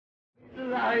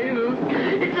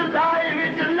It's alive!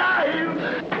 It's alive!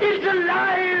 It's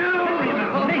alive!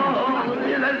 Oh,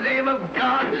 in the name of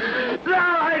God!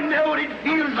 Now I know what it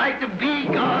feels like to be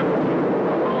God!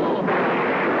 Oh.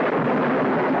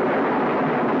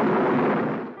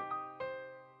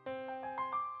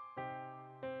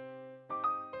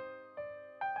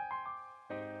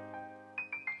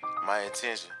 My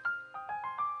intention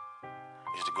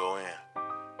is to go in.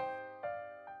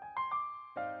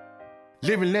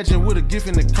 Living legend with a gift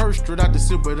and a curse. Straight out the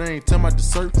Sipp, but I ain't talking about the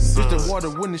surf. Hit the water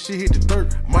when the shit hit the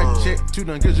dirt. Mic check, two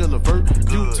done good, you'll avert.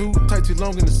 You too tight, too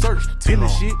long in the search. Feeling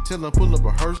shit, tell her pull up a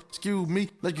hearse. Excuse me,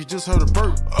 like you just heard a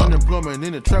burp. Unemployment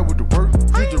in the trap with the work.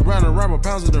 Just around and around with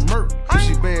pounds of the murk. If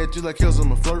she bad, just like hell's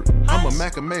I'm a flirt. I'm a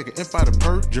Mac, imp out of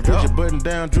perk. Divert your button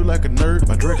down, drew like a nerd.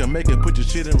 My drink can make it, put your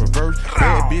shit in reverse.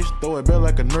 Bad bitch, throw it back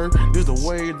like a nerve. This the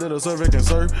way that a server can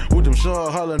serve. With them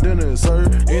Shaw Holland dinner is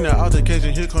served. In that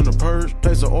altercation, here come the purge.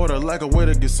 Place an order like a way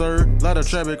to get served. Lot of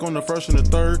traffic on the first and the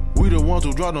third. We the ones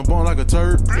who drop them bone like a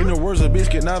turd. In the words of bitch,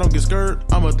 get now don't get scared.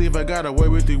 I'm a thief, I got away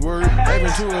with the word.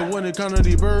 Having to it when it comes to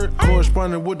the bird.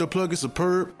 Corresponding with the plug is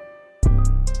superb.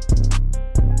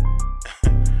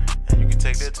 And you can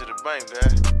take that to the bank, guy.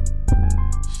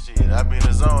 Shit, I be in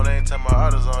the zone, they ain't talking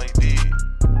about AutoZone, you did.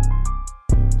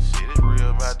 Shit, it's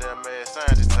real goddamn mad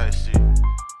scientist type shit.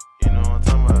 You know what I'm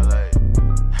talking about? Like,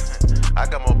 I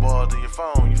got more balls than your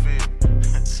phone, you feel me?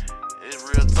 It's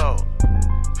real talk.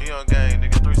 P on game,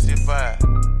 nigga 365.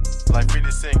 Like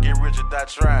 50 Cent, get rich or die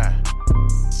trying.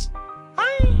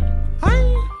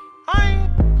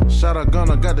 Shout out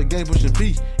Gunner, got the game pushing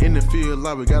P. In the field,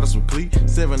 like we got us some cleat.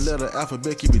 7-letter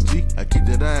alphabet, keep it G. I keep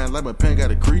that iron like my pen got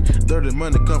a creep. Dirty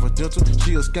money confidential.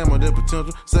 She a scammer, that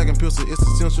potential. Second pistol, it's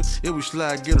essential. If we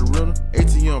slide, get a rental.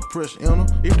 ATM press enter.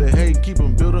 If they hate, keep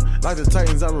them builder. Like the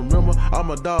Titans, I remember. All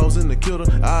my dogs in the killer.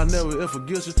 I'll never ever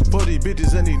forget you. For these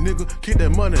bitches and these niggas, keep that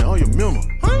money on your member.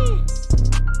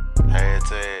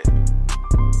 Hashtag